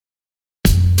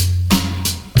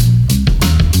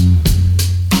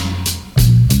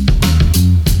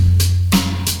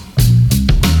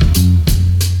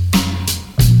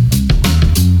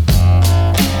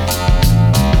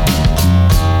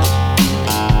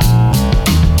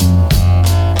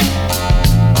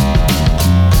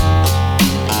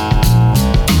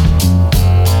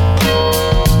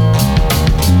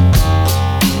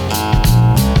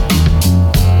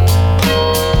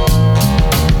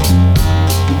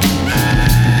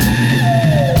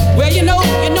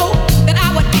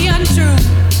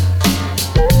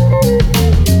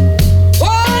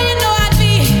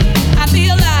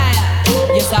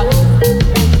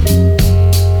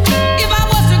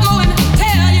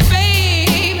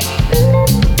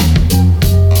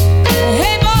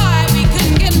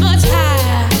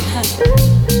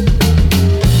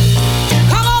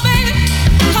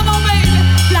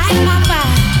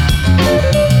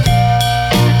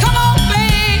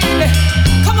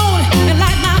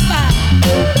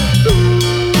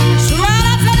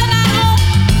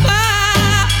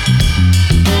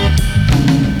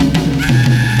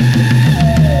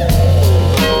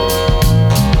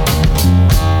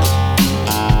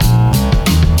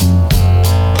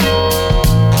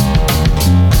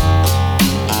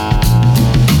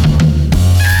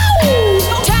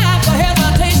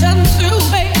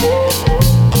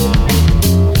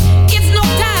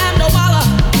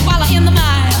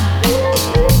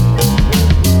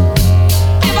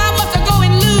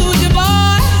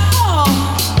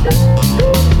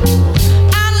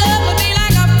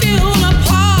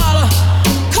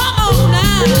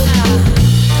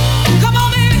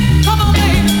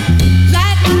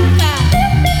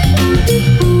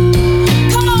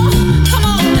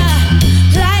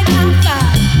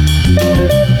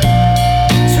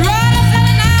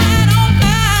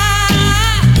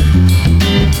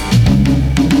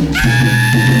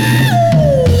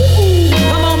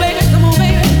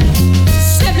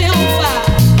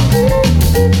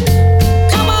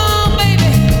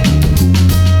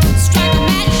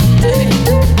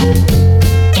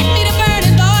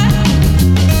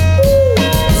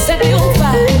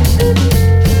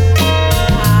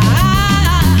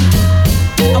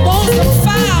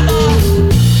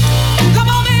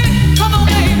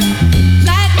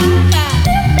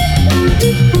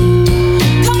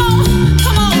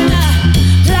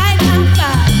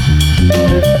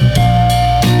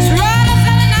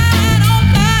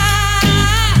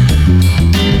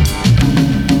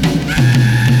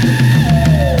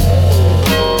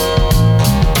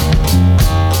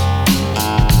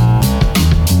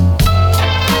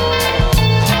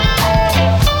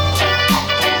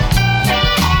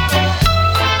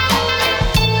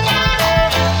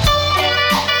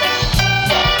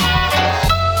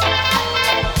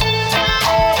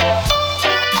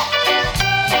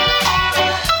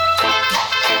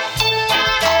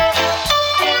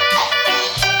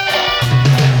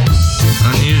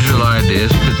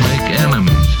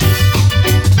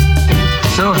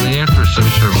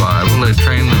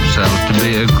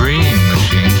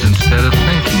set of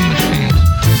thinking machines.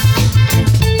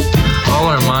 All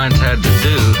our minds had to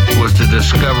do was to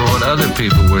discover what other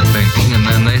people were thinking, and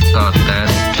then they thought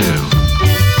that too.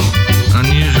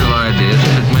 Unusual ideas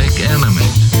could make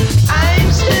enemies.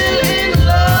 I'm still in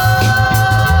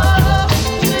love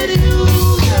with you,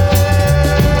 girl.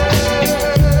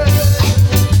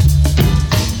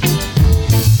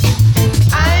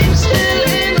 I'm still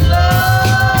in love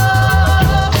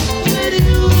with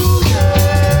you,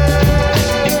 girl.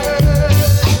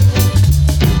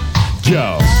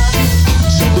 Yo,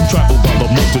 seldom traveled by the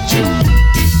multitude.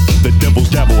 The devil's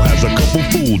dabble has a couple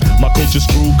fooled. My culture's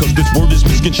screwed cause this word is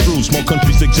misconstrued. Small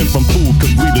countries exempt from food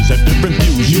cause readers have different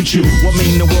views. You choose. What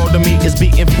mean the world to me is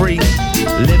being free.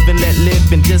 Live and let live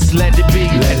and just let it be.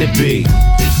 Let it be.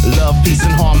 Love, peace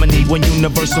and harmony. One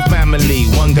universal family.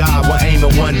 One God, one aim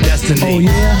and one destiny. Oh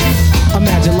yeah?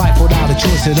 Imagine life without a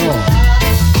choice at all.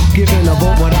 Giving a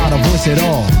vote without a voice at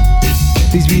all.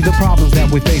 These be the problems that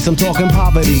we face. I'm talking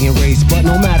poverty and race, but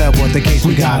no matter what the case,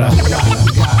 we gotta.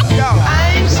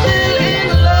 I'm still in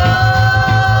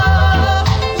love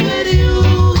with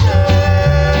you, girl.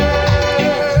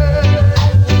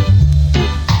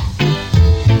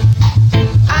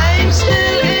 I'm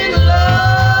still in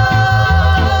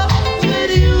love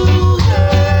with you,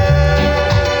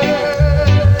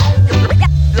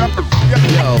 girl.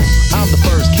 Yo, I'm the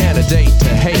first candidate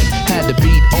to hate. Had to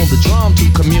beat on the drum to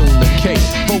communicate.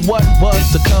 But what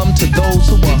was to come to those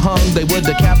who were hung? They would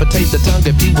decapitate the tongue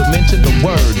if you would mention the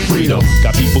word freedom.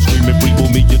 Got people screaming free will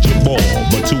me at your ball,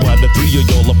 but 2 out of 3 of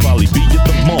y'all will probably be at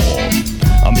the mall.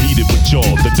 I'm heated with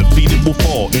y'all, the defeated will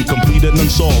fall, incomplete and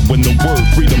unsolved when the word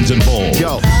freedom's involved.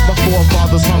 Yo, my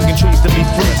forefathers hung in trees to be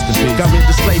free. Got rid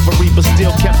of slavery but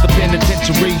still kept the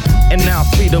penitentiary. And now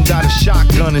freedom got a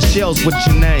shotgun and shells with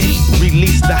your name.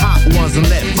 Release the hot ones and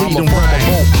let freedom reign.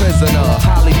 I'm a prisoner,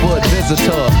 Hollywood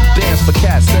visitor. Dance for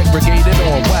cats segregated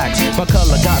on wax. My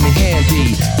color got me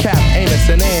handy. Cap, Amos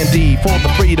and Andy for the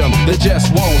freedom they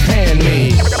just won't hand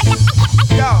me.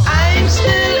 Yo. I'm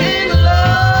still in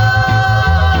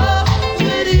love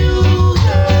with you,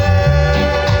 girl.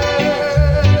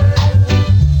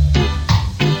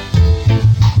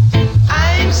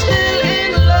 I'm still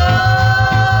in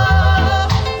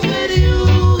love with you,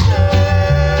 girl.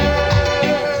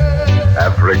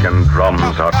 African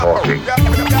drums are talking.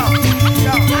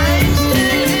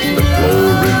 The slow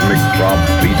rhythmic throb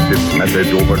beats its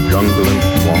message over jungle and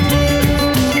swamp.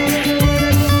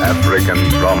 African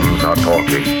drums are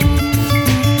talking.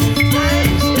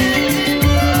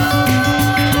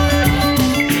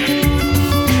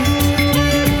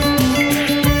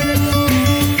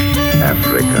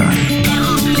 Africa.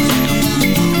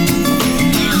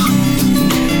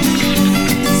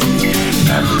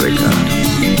 Africa.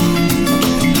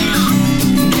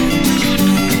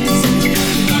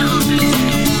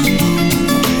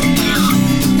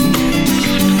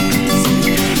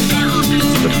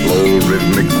 The slow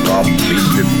rhythmic throb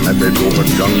beats its message over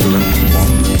jungle and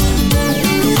swamp.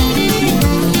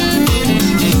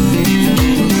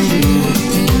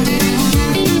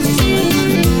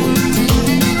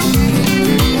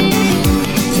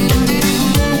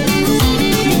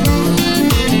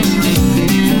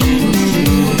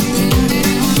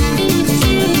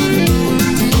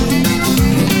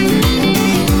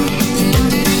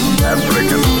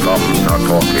 African drums are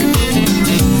talking.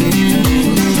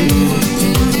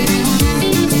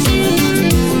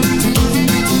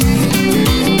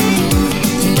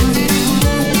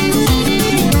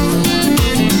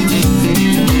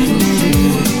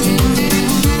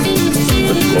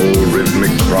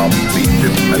 From beats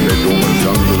its message over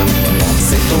jungle and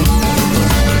swamp.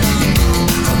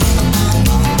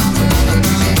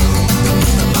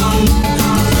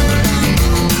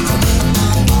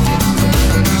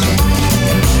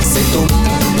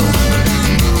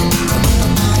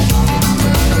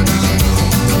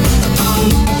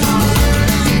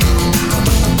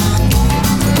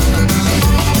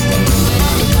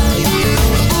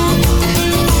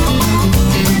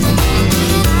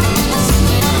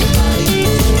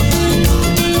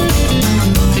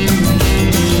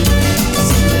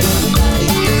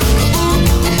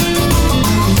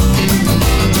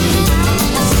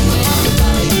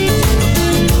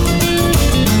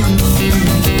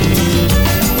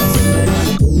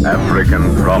 African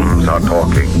drums are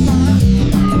talking.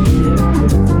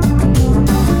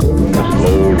 The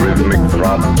slow rhythmic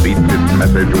throb beats its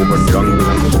message over jungle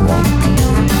and swamp.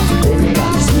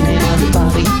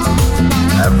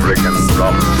 African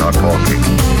drums are talking.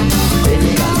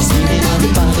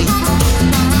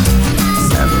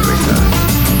 Africa.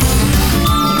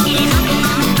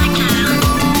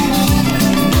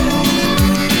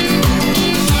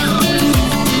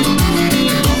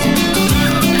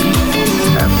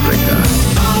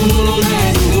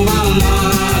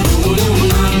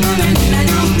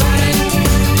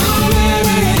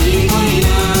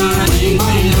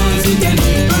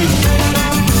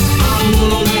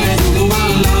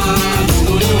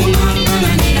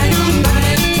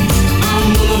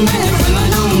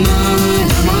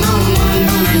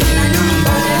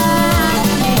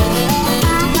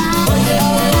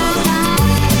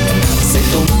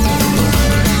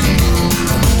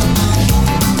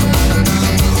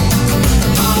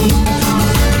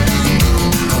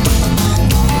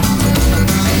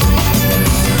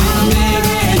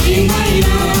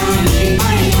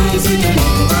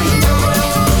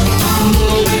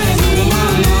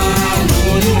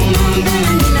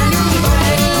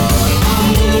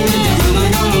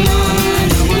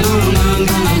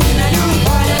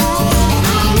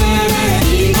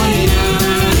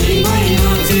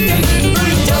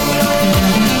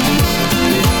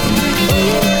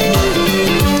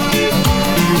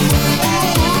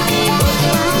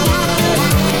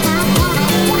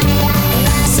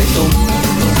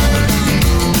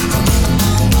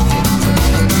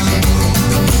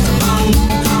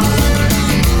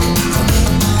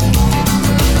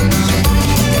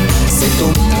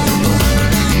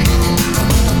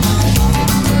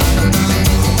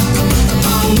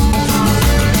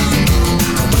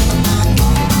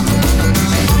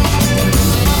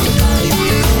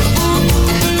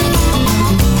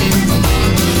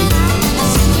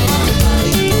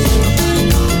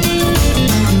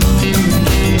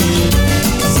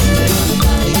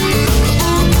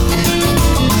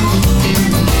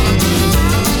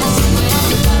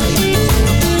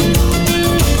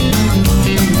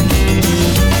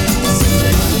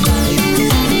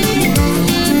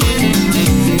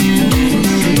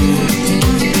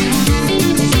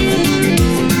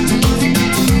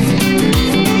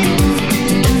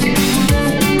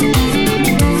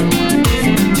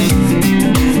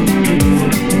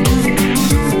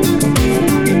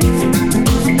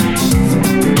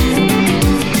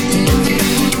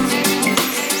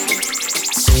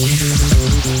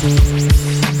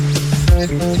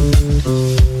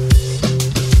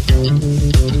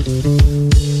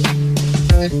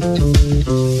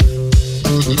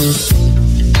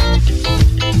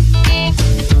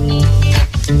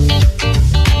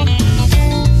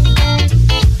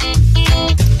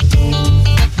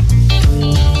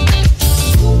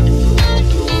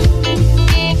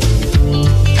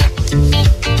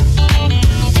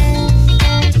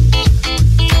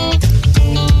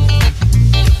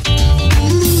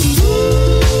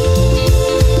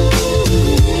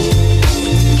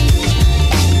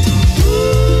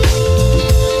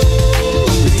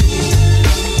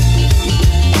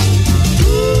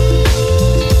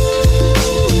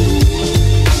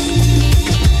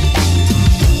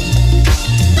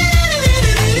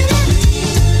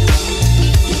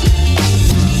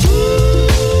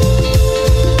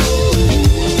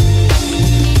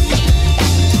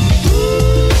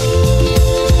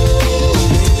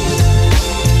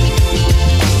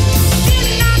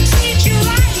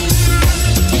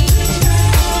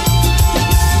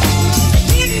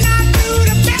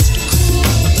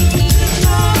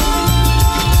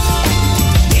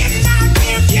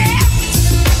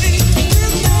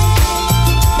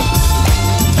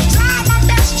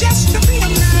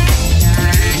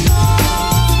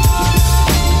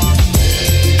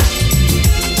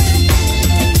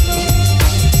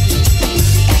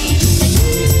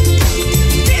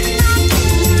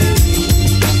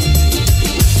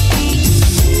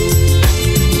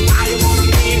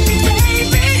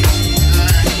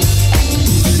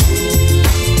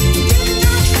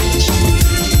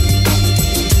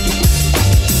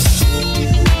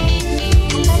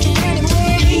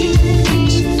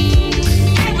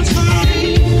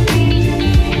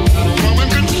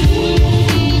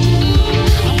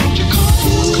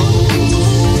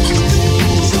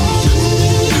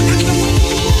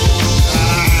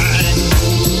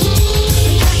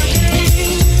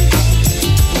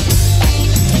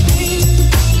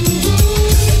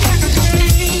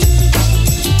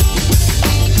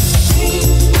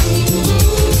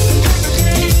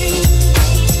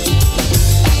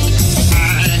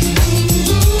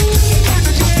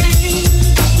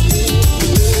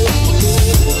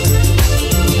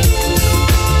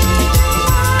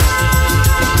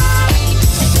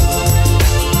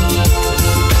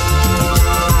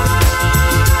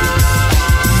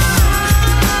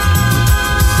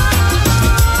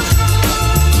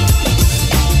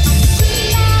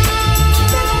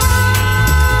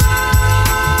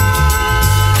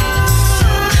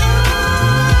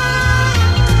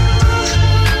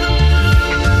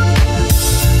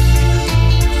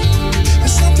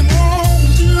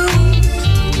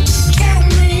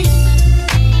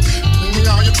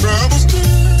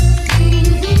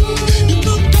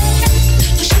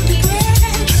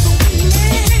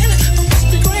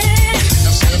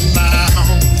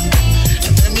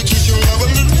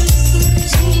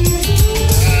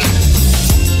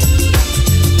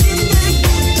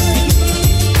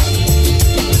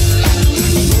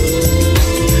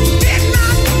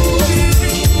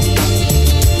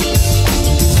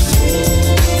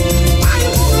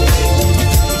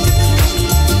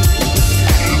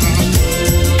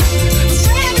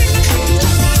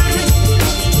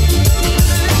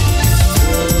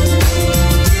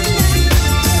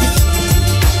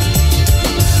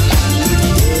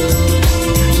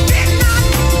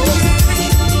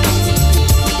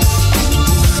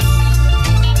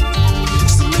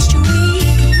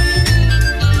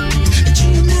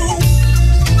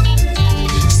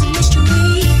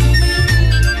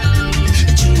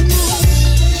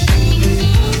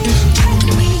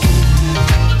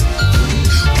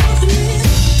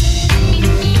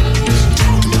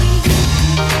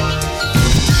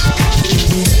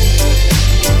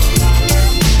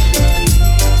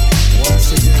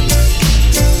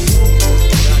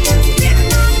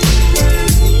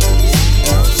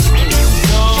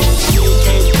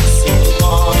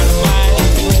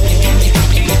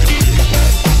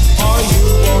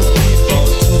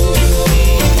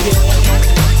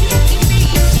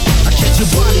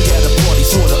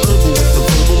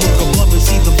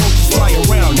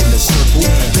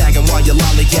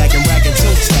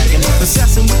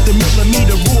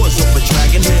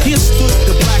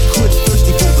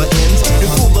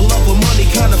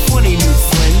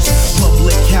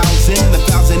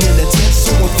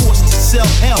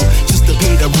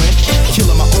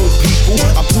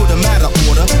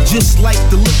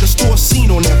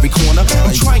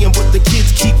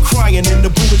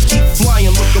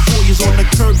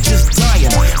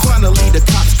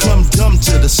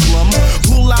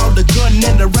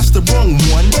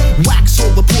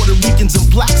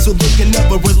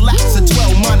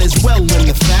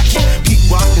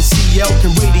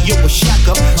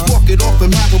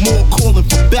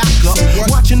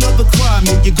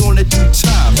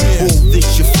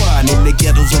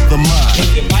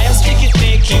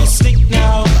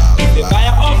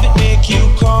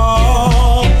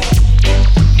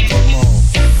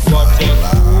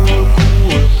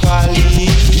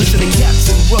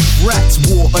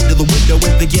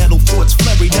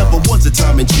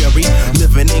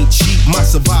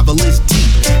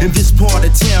 in this part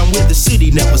of town where the city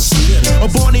never sleeps. A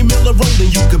Barney Miller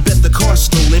rolling, you can bet the car's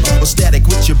stolen. Or static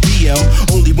with your BM,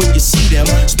 only when you see them.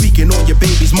 Speaking on your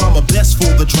baby's mama, best for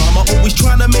the drama. Always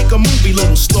trying to make a movie,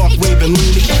 little Stark, Raven,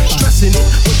 loony. Stressing it,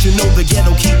 but you know the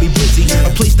ghetto keep me busy. A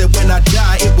place that when I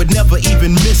die, it would never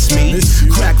even miss me.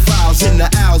 Crack files in the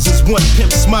aisles as one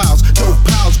pimp smiles. Dope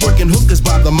pals working hookers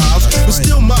by the miles. But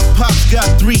still my pops got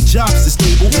 3 jobs to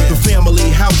stable. The family,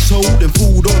 household, and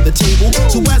food on the table.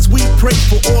 So as we pray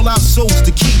for all our souls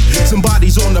to keep,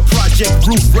 somebody's on the project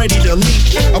roof ready to leap.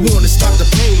 I wanna stop the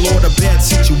pain, Lord, a bad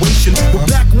situation. But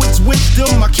backwards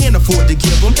wisdom, I can't afford to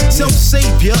give them.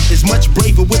 Self-savior is much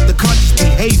braver with the conscious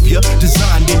behavior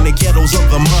designed in the ghettos of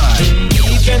the mind.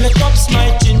 Even the cops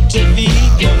might intervene,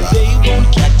 they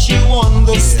won't catch you on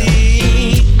the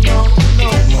scene. No,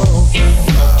 no, no.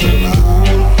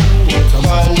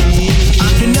 I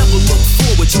can never look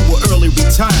forward to an early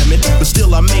retirement, but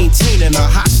still I'm maintaining a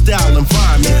hostile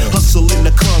environment. Hustle in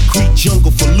the concrete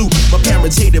jungle for loot. My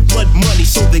parents hated blood money,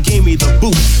 so they gave me the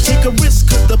boot. Take a risk,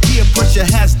 cause the peer pressure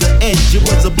has the edge. It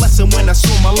was a blessing when I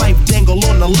saw my life dangle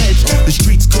on the ledge. The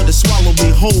streets could have swallowed me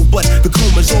whole, but the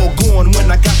coma's all gone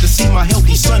when I got to see my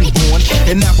healthy son born.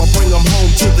 And now I bring him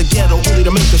home to the ghetto, only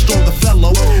to make a stronger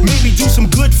fellow. Maybe do some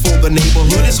good for the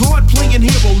neighborhood. It's hard playing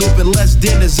hero, living less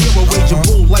than a zero. Wage a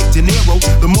bull like De Niro,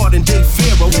 the modern day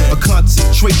pharaoh. A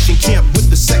concentration camp with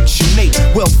the Section 8.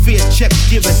 Welfare checks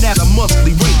given at a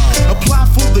monthly rate. Apply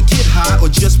for the get high or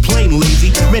just plain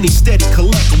lazy. Many steady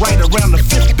collect right around the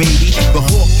 5th, baby. The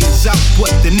hawk is out,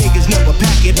 but the niggas never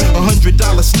pack it.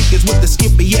 $100 sneakers with the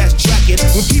skimpy ass jacket.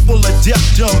 When people are deaf,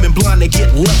 dumb, and blind, they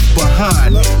get left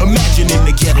behind. Imagine in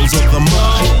the ghettos of the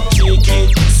mind. Don't take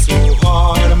it so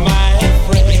hard, my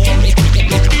friend,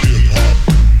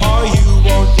 or you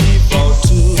won't live out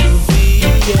to the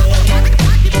end.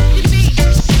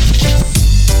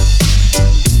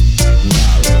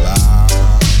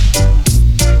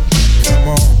 Come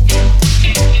on.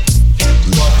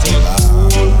 What a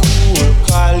cool, cool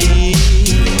collie.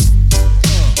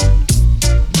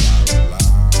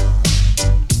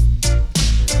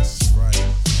 That's right.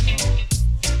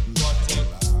 What a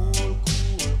cool,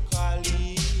 cool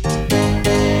collie.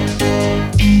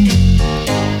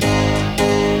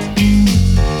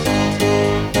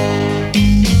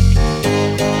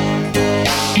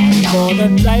 Gonna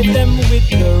drive them with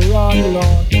the raw Lord.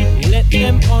 Let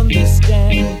them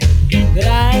understand that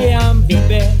I am the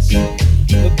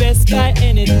best by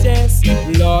any test.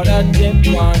 Lord, I them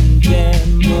one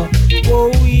them.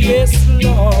 Oh yes,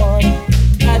 Lord,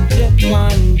 I them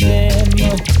one them.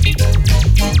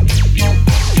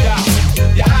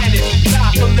 Your Highness,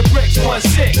 live from the bricks,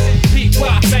 1-6. Beat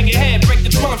wide, bang your head, break the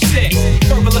drumsticks.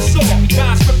 Verbal assault,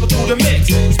 rhymes ripple through the mix.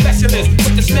 Specialist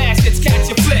with the smash hits, catch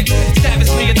your flick.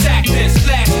 Savagely attack this,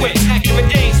 flash with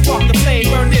accurate aim. Spark the flame,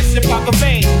 burn this in proper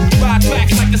vein. Ride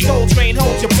tracks like the soul train,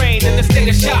 hold your brain in the state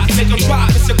of shock. Make them drop,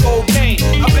 it's a gold cane.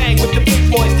 I bang with the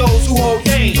big boys, those who hold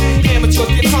names.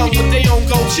 Amateurs get hung with their own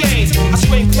gold chains. I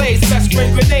swing plays, best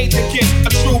spring grenades against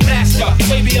a true master.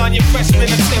 Way beyond your freshman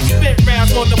attempts. Spit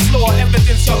rounds on the floor,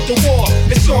 evidence of the war.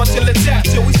 It's on till it's out,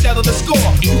 till we settle the score.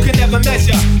 You can never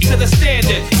measure to the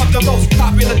standard of the most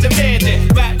popular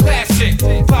demanded. Rap classic,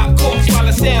 pop corpse while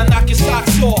it's down, knock your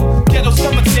socks off. Ghetto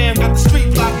summertime, got the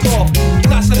street blocked off.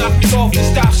 Plus I knock me off and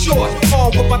stop short.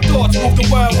 On with my thoughts, move the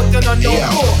world with an unknown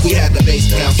force. We had the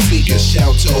bass down speakers,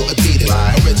 shout to Adidas.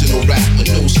 Original rap with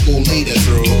new school leaders.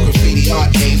 Graffiti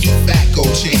art names with fat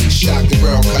gold chains. Shock the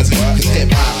world, cousin, cause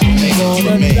hip-hop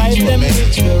remains. Drive them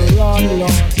with the raw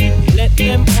Lord. Let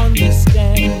them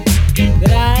understand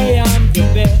that I am the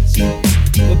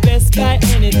best by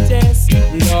any test.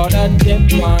 Lord, I them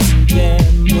one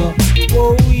them.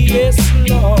 Oh yes,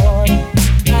 Lord,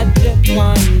 I them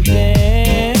one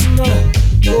them.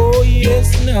 Oh yes,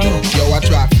 now. Yo, I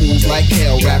drop fools like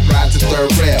hell, rap ride to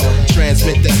third rail.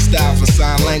 Transmit that style for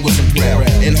sign language and braille.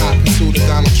 In hot pursuit of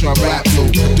Donald Trump rap blue.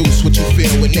 Produce what you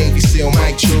feel with Navy SEAL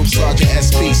Mike Troop, Sergeant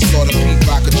SP, Slaughter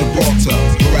Peacock of Gibraltar.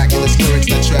 Miraculous lyrics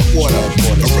that trap water.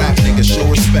 A rap nigga show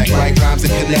respect, write rhymes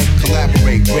and connect,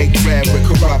 collaborate, break bread with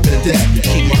corrupt and debt.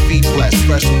 Keep my feet blessed,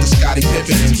 fresh with the Scottie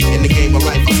Pippins. In the game of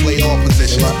life, I play all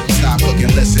positions. Stop, look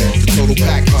and listen. The total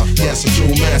pack, yes, a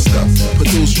true master.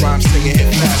 Produce rhymes, singing hit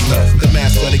faster. The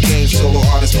master of the game, solo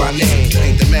artist by name.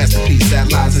 Ain't the masterpiece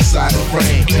that lies inside the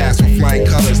frame. Pass with flying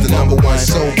colors, the #1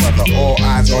 soul brother. All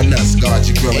eyes on us, guard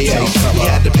your grill and take cover. We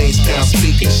had the bass down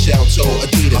speakers, shout to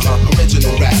Adidas.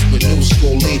 Original rap with new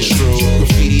school leaders.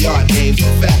 Graffiti art names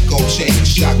with fat gold chains.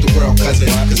 Shock the world, cousin,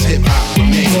 cause hip-hop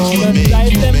remains.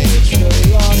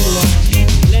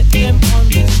 Let them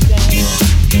understand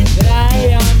that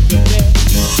I am the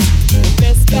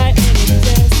best by any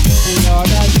test. Lord,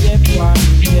 I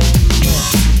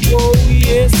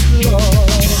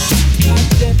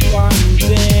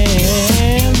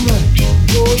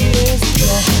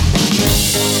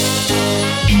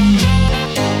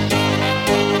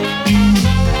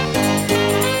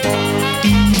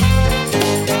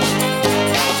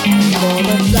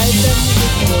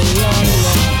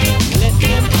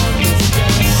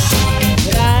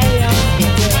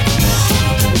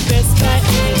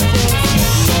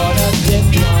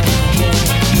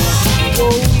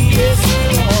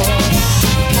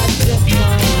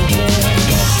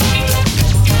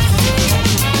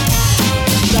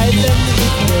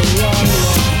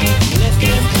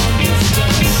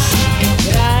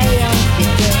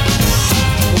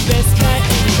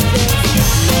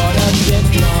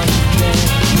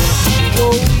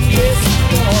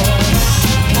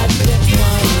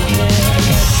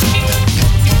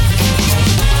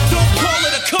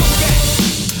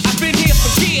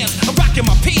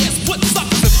ears, put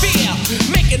suckers in fear,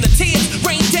 making the tears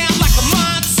rain down like a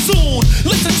monsoon.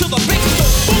 Listen to the big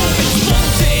boom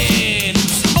explosion,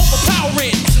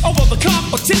 overpowering over the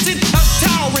competition. I'm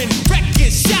towering,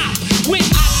 wrecking shop when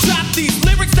I drop these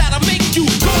lyrics that'll make you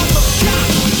call the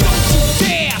cops. Don't you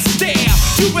dare stare,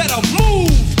 you better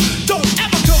move. Don't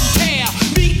ever compare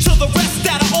me to the rest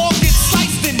that'll all get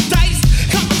sliced and diced.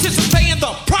 Competition paying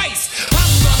the price.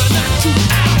 I'm gonna knock you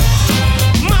out.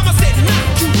 Mama said knock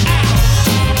you out.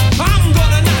 I'm gonna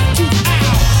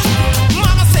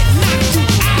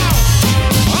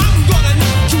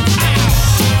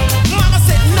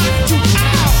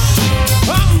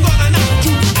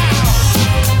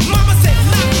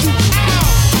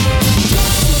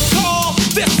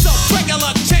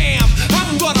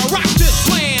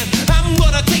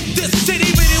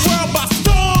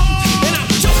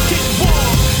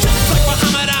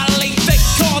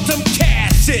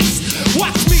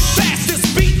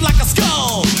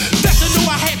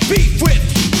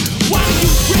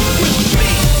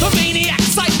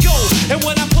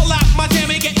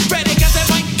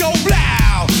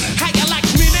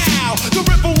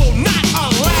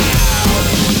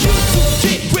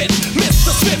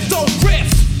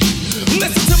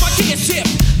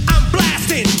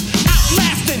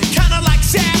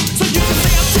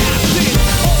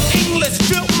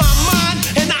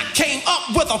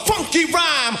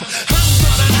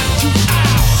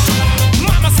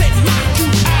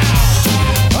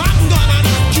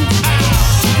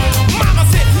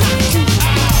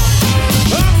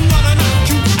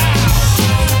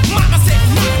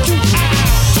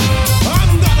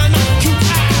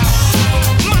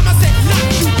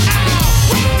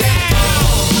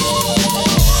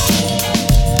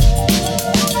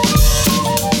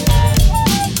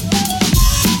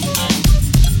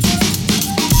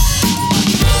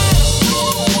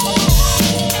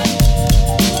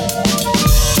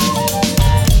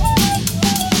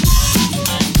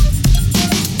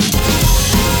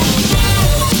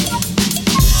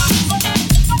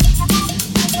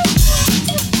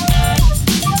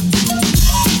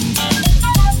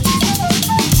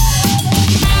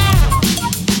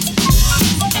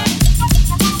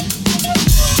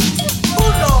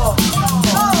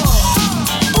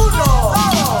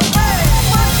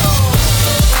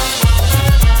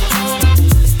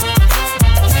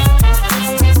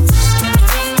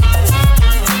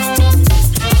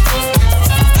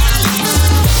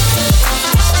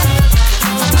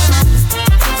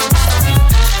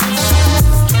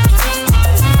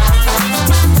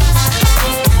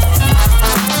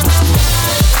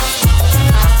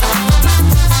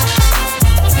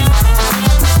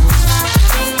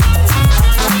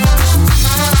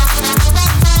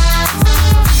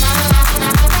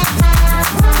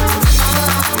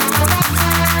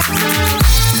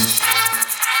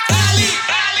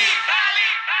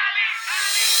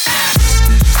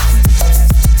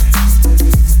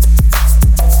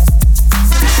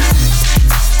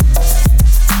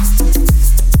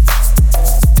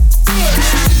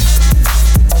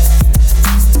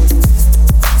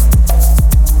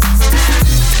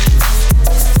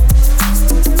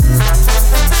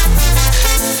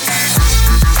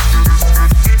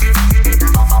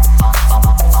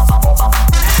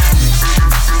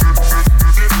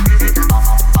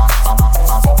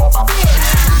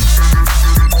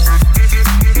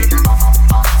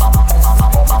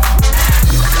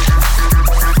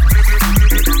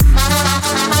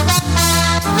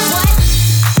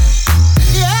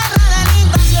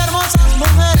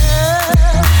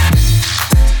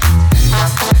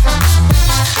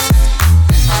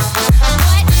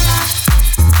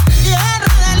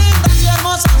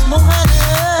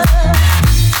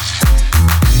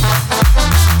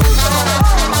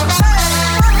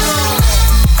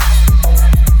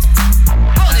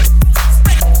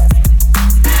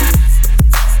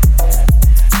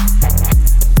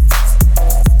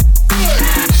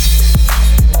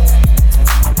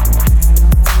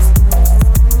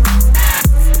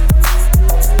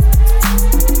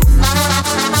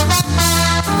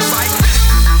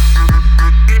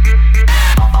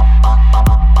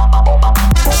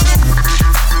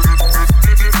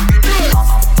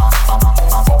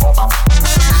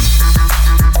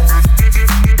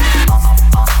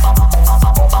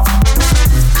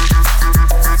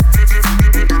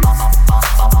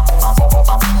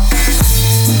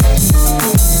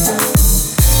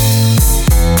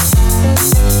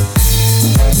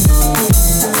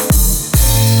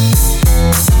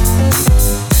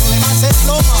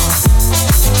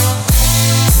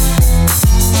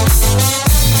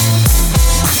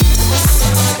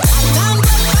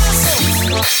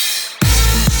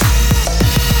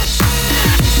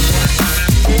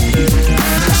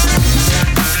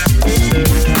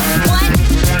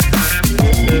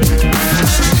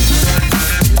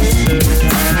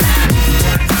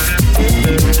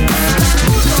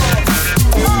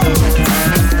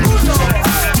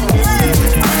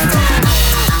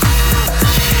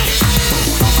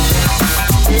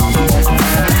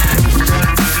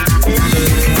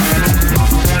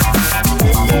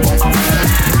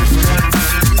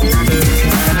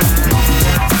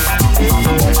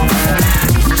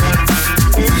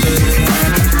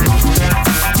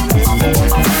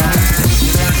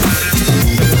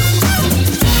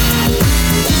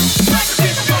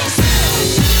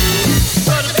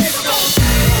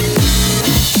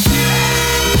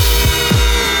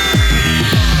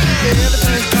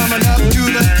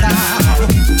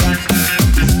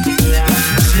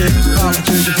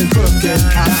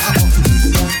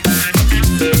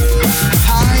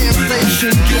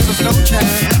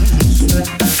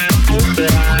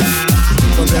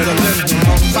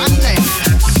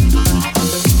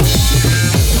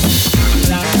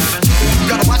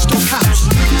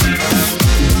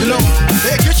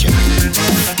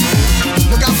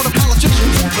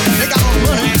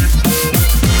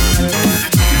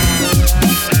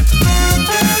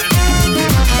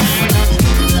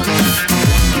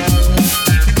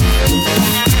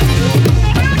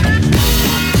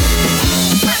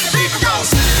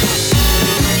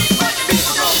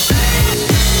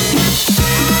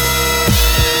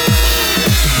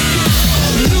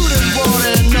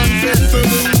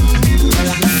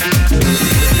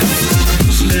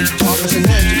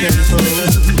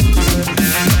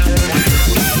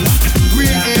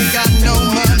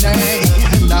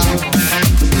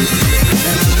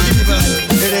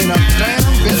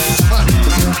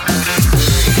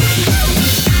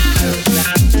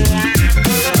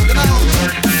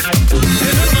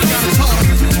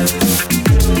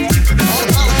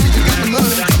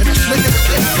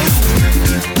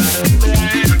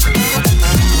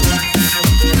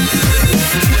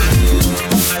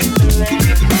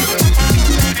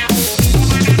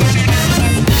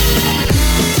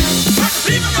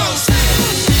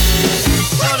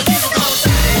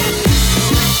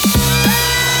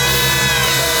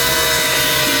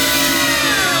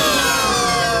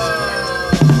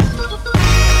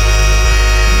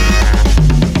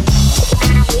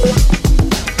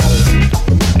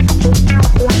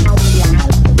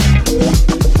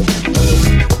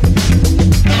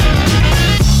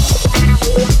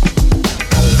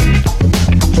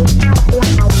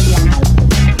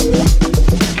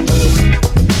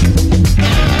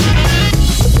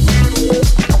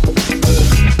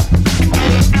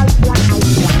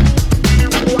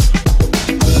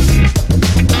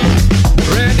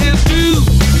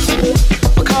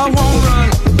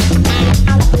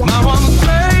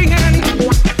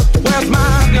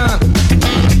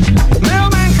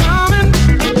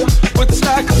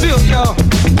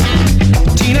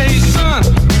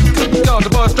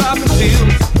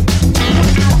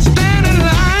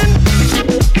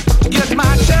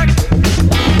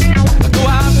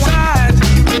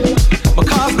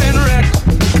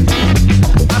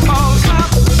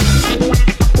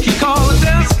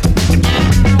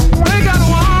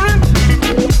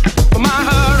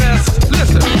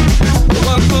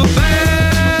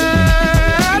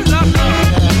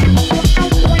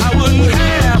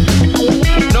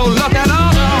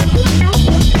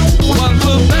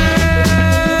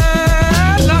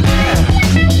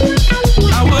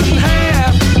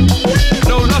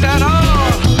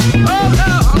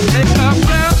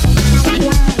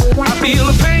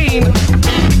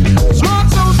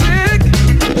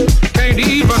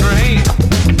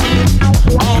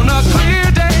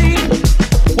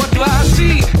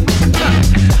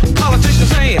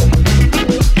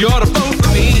You're the fool for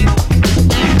me.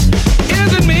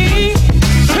 Is it me?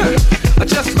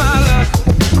 Just my luck.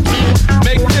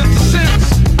 Make 50 cents.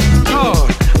 Oh,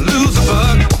 lose a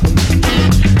buck.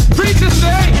 Preacher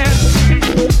saying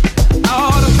I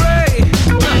ought to pray.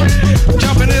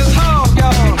 Jump in his hog,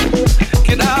 y'all.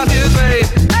 Get out his way.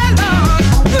 Hey, Lord.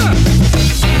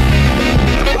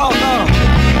 Oh, no.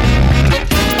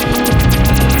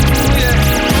 Yes,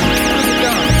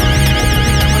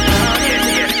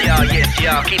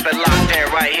 y'all. Keep it locked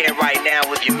in right here, right now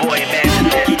with your boy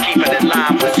Imagine. Keeping it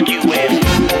live with Skew Wave.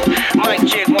 Mic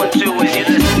check 1, 2 as you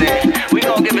listening. We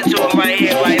gon' give it to him right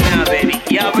here, right now, baby.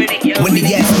 Y'all ready? When they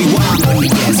ask me why,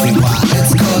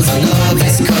 it's cause I love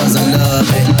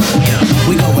it. Yeah.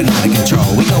 We going out of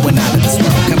control, we going out of this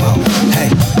world, come on.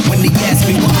 Hey, when they ask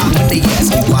me why,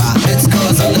 it's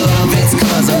cause I love it.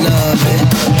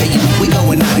 Hey, we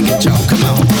going out of control, come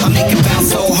on. I make it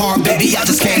bounce so hard, baby, I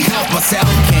just can't help myself.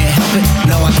 Can't help it,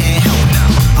 no, I can't help it now.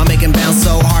 I make it bounce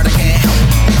so hard, I can't help it.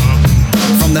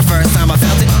 From the first time I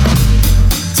felt it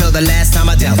till the last time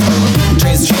I dealt it.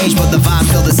 Trends change, but the vibe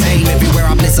still the same. Everywhere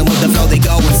I listen with the flow, they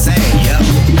go insane. Yep,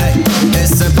 hey,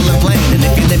 it's simple and plain. And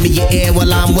if you lend me your ear,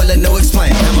 well, I'm willing to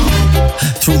explain. Come on.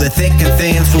 Through the thick and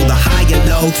thin, through the high and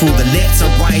low, through the left to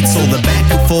right, so the back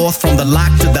and forth, from the lock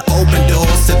to the open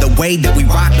doors, to the way that we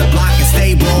rock the block and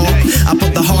stay raw. I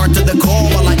put the heart to the core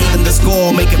while I even the score,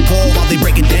 make it pour while they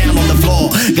break it down on the floor.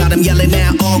 Got them yelling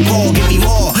now, encore, give me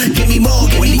more, give me more,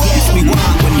 give me more. When they ask me why,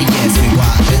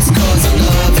 it's cause I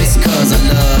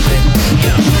love it.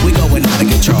 Yeah, we going out of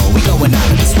control, we going out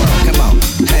of this world, come on.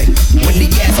 Hey, when they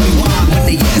ask me why,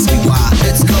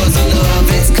 it's cause I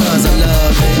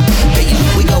love it. Hey,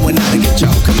 we going out of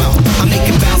control, come on. I make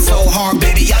it bounce so hard,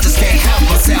 baby, I just can't help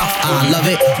myself. I love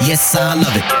it, yes I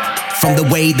love it. From the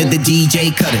way that the DJ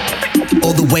cut it,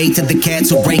 all the way to the cats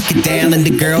who break it down, and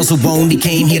the girls who only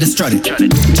came here to strut it.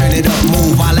 Turn it up,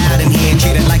 move while out in here,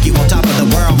 treat it like you on top of the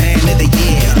world, man of the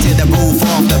year. To the roof,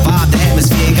 off the vibe, the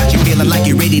atmosphere, got you feeling like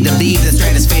you're ready to leave the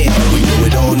stratosphere. We do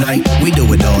it all night,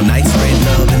 spread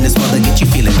love in this mother, get you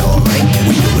feeling alright.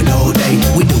 We do it all day,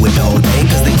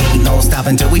 cause they ain't no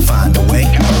stopping till we find a way.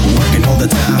 Working all the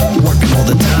time, but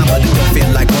it don't feel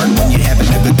like work when you're having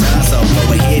a good time. So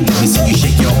go ahead, let me see you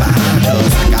shake your behind.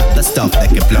 Cause I got the stuff that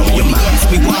can blow your mind.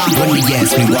 When you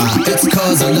ask me why, it's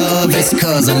cause I love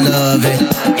it.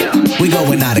 We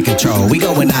going out of control, we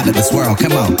going out of this world,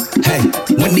 come on. Hey,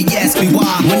 when they ask me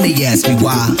why,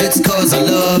 it's cause I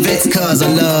love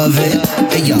it.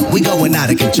 Hey yo, we going out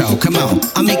of control, come on.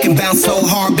 I make it bounce so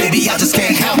hard, baby, I just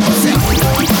can't help myself.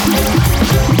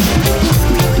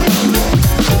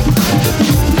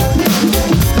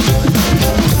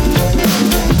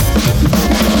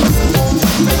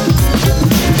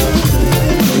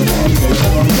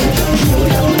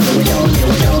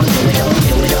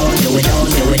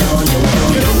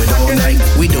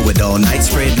 All night,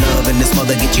 spread love and this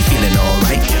mother get you feeling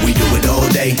alright. We do it all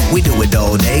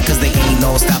day, cause they ain't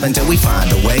no stopping till we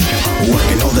find a way.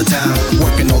 Working all the time,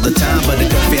 but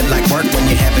it don't feel like work when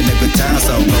you're having a good time.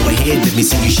 So go ahead, let me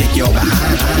see you shake your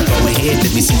behind.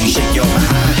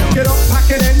 Get up, pack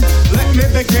it in, let me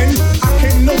begin. I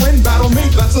came to win, battle me,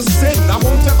 that's a sin. I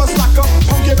won't ever slack up,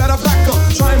 punk you better back up.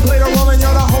 Try and play the role and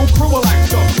you're the whole crew will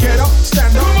act up. Get up,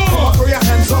 stand up, come up, throw your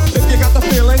hands up if you got the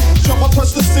feeling. Jump up,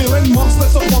 touch the ceiling, monks,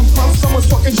 let's up, pump. Someone's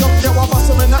fucking jump, yeah, I'll bust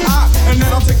them in the eye. And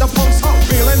then I'll take the punks out,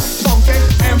 feeling funky.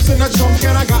 Amps in the trunk,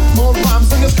 and I got more rhymes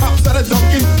than this cops that are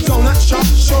dunking. Donut shop,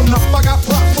 sure enough, I got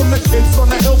props from the kids on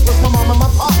the hill, plus my mom and my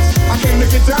pops. I came to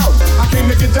get down,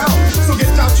 so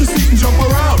get out your seat and jump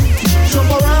around.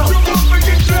 Jump up and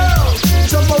get down,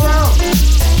 jump around.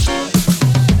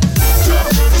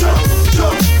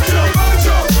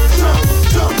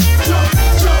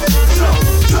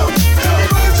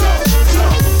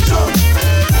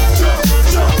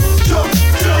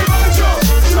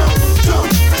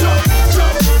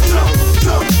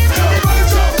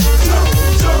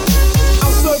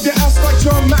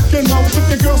 If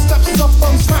your girl steps up,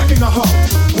 I'm smacking her.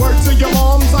 Word to your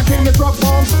moms, I came to drop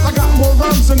bombs. I got more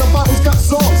rhymes and the bottles got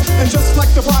songs. And just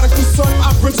like the prodigal son,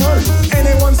 I've returned.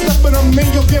 Anyone stepping on me,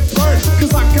 you'll get burned.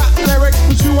 Cause I got lyrics,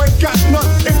 but you ain't got none.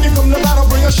 If you come to battle,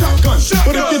 bring a shotgun.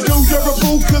 But if you do, you're a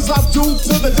fool, cause I do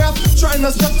to the death. Trying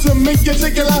to step to me, you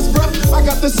take your last breath. I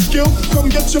got the skill,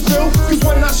 come get your fill. Cause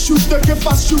when I shoot the gift,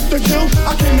 I shoot the kill.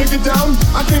 I came to get down,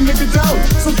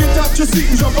 So get out your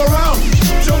seat and jump around.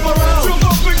 Jump up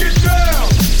and get down.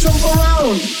 Jump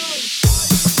around.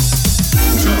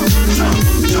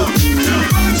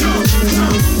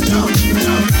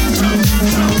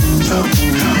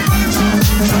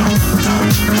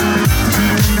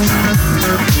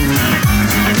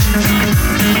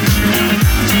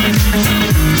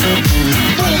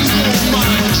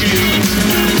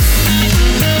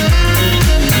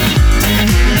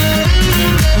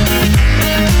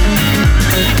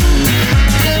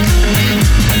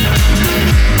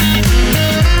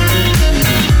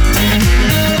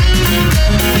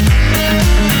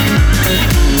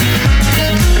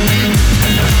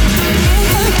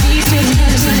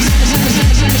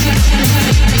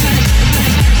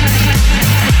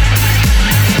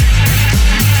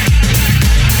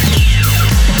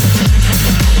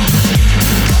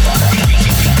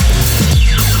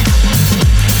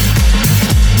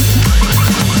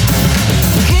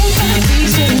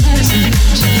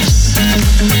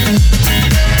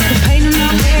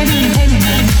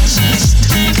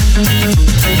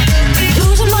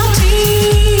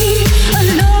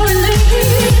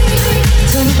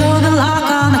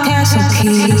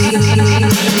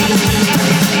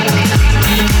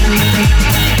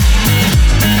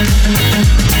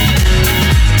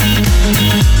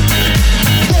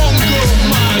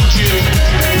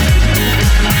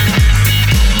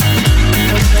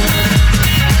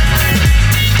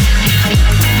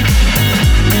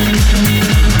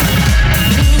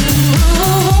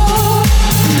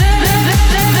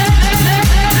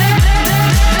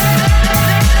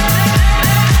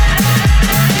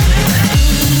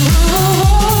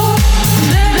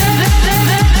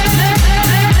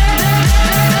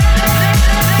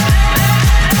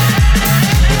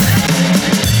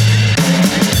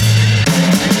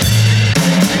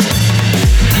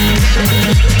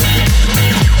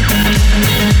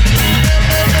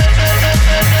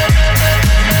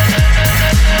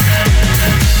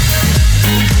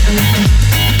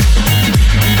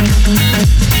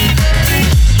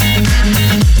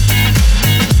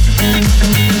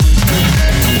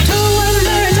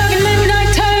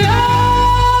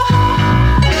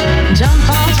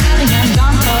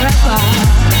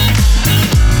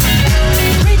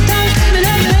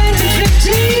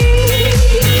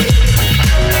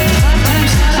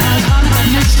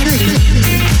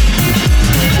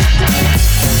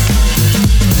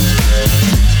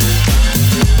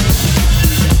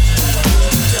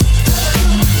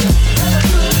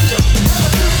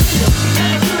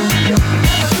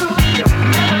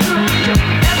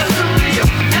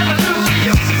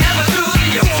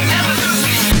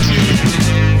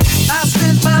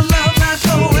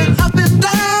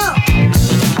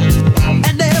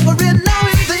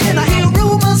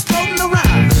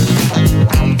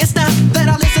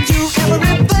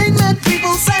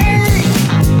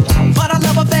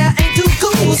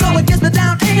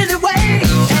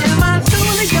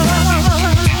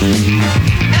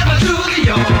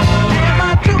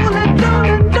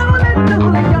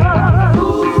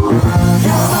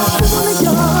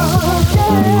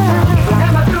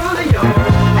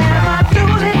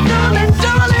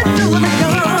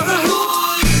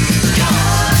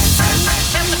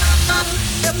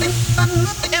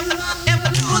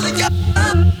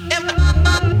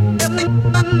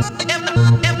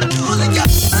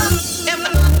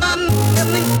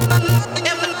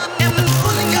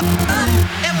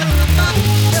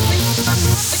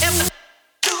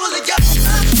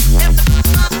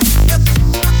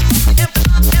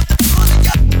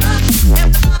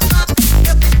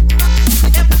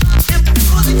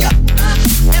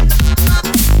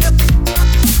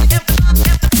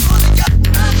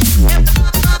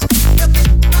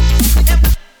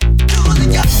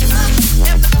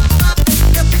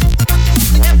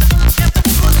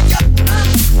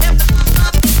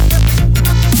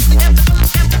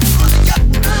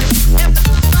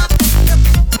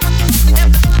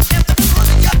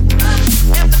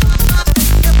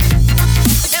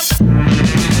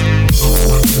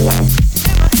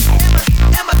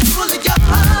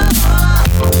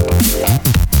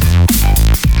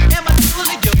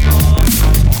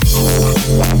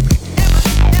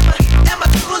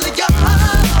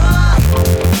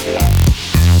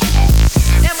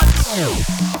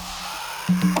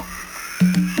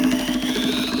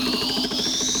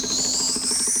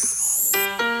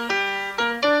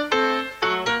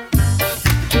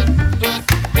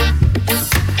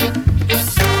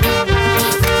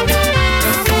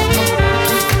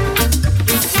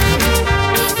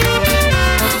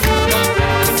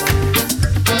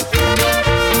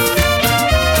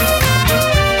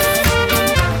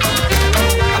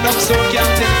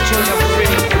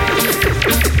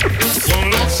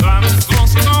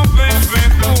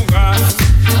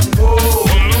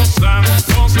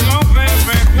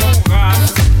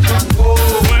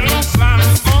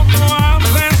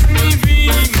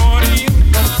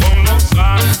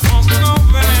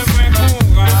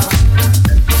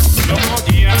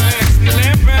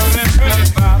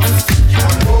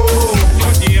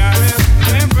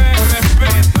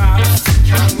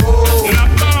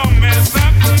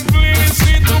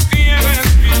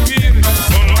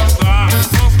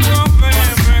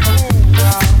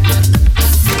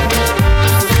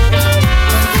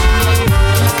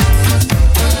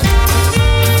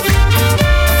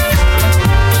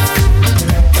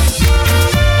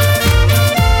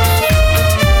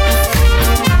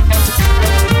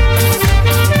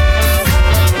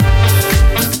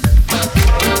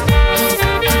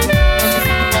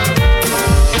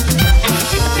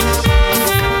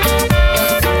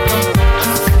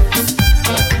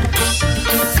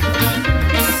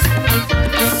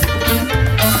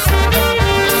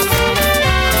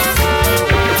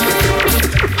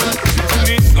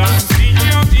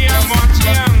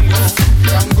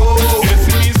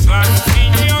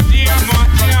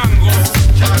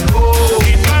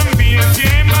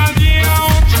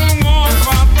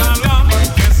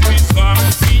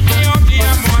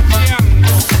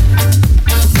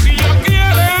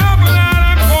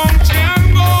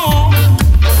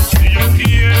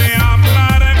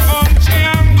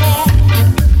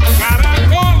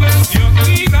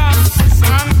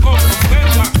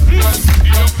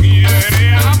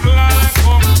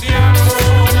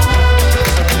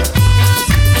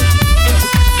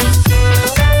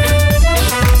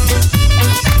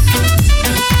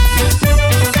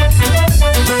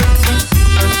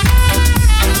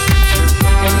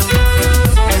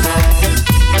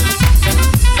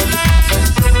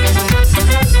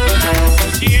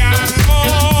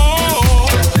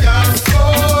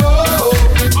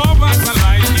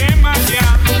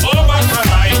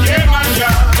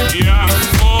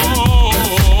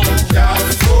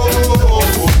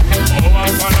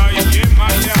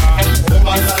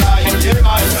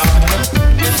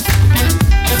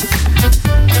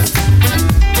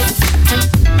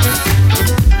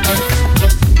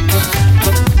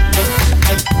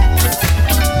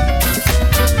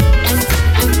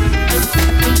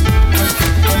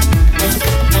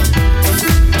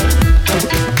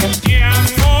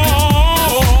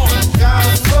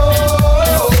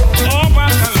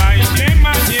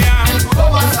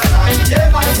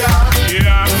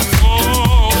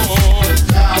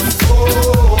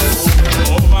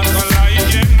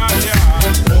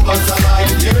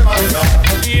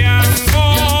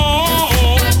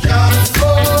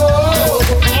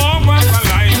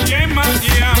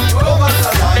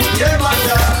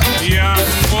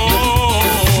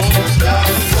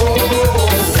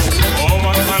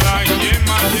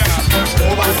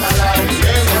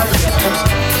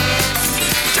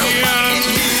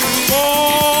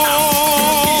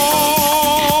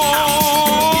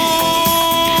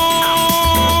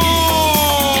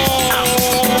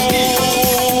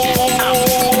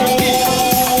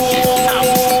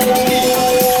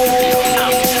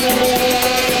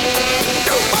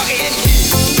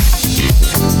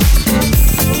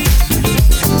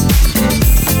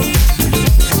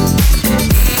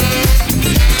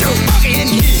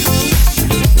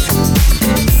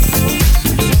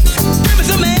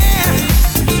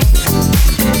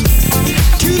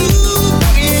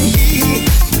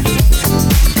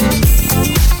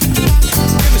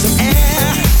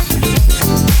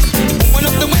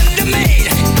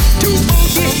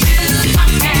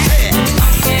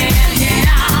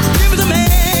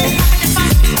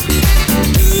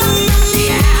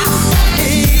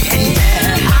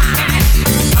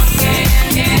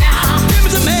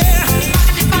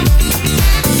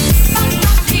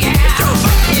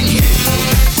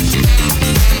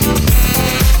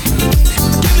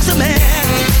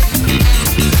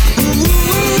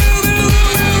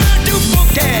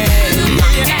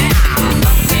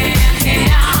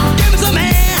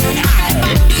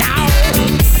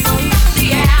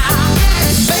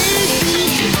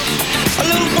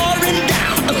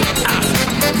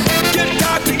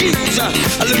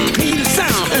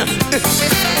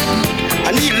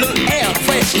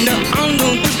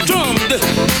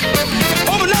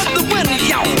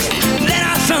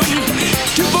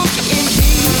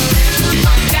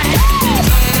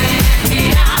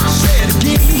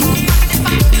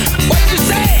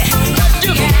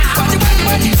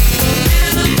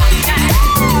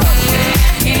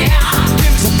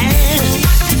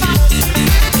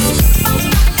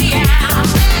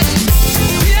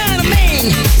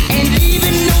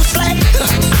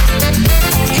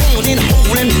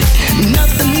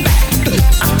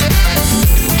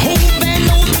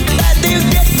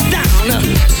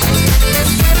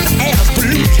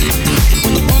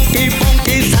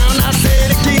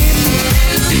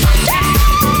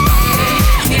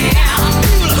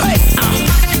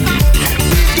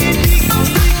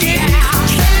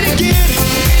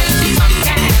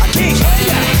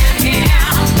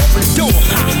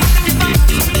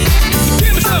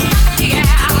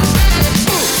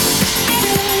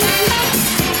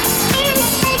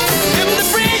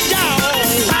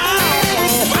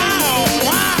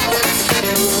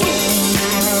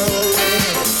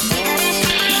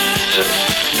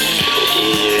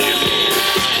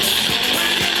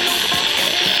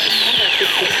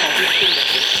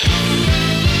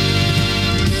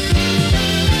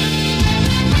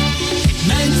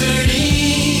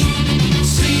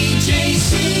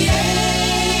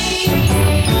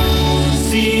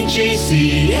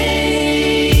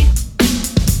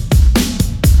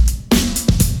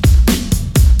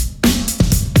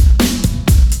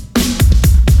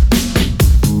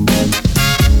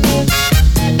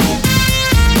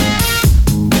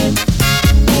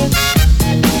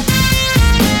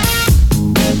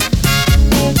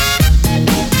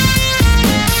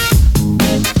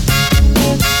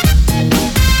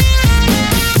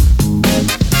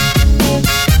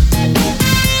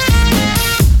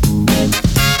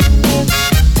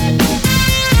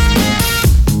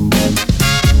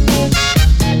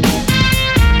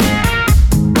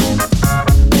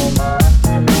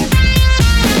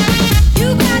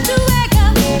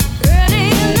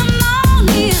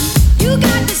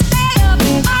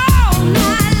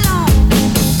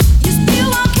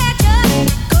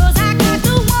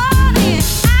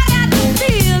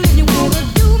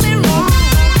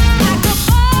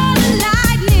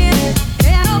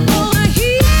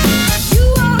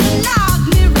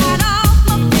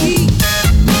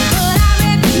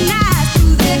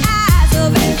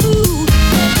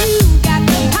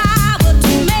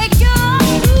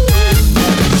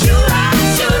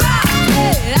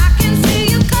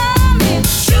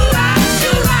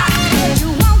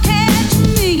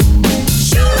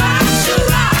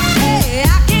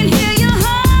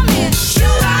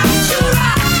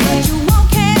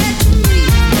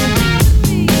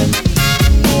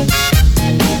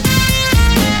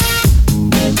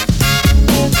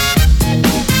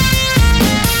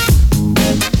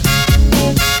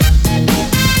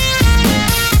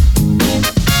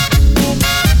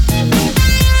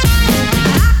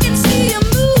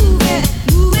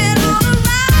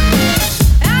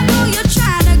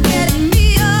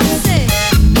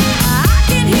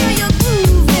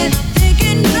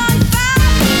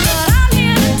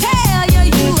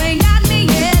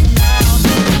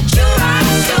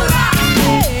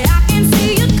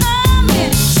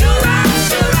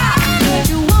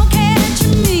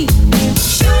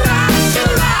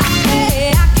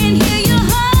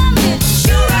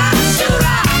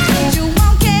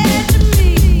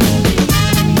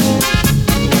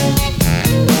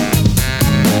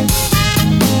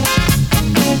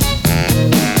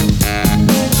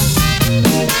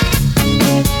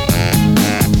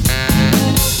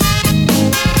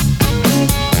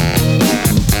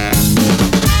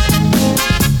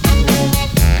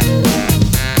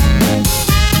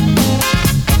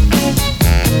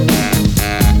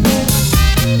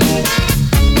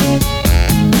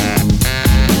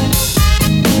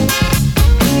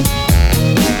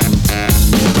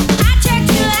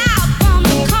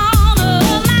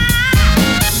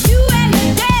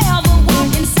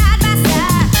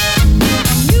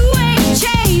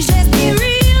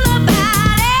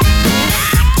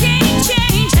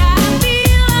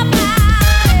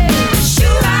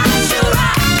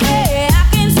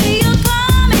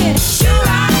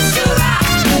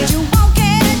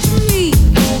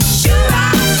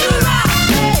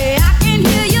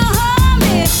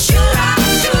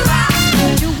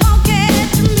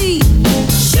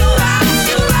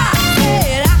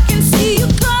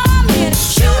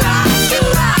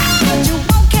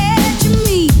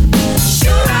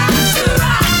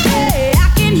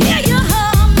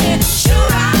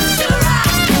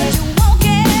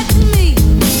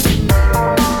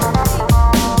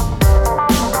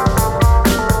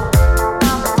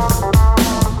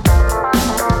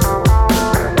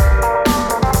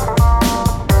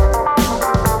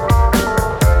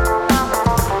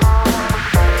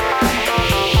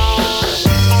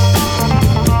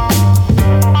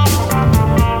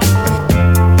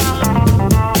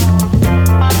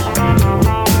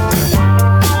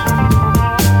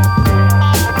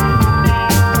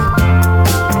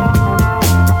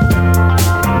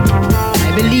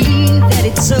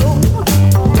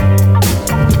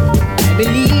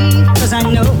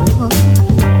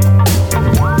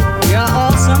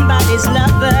 somebody's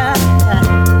lover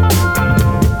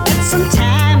at some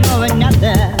time or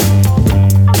another.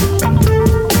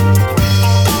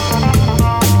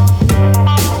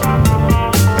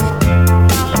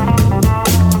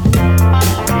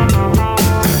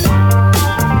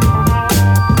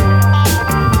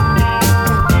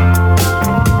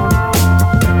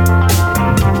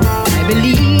 I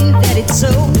believe that it's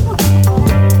so.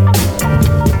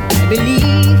 I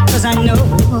believe 'cause I know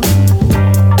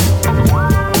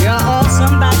you're all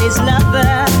somebody's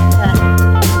lover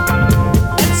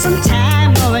at some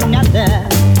time or another.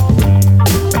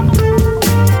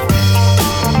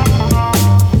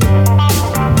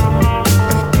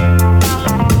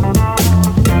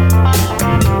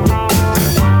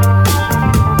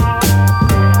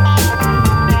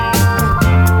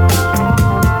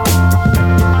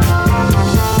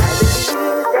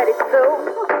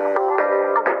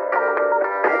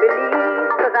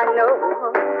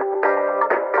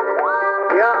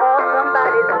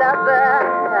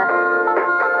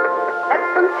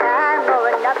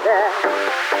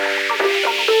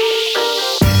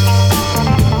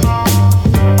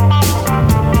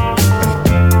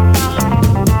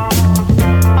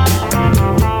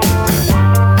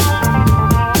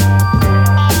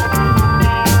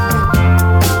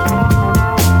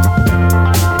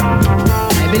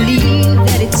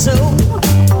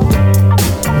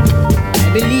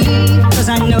 I believe 'cause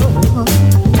I know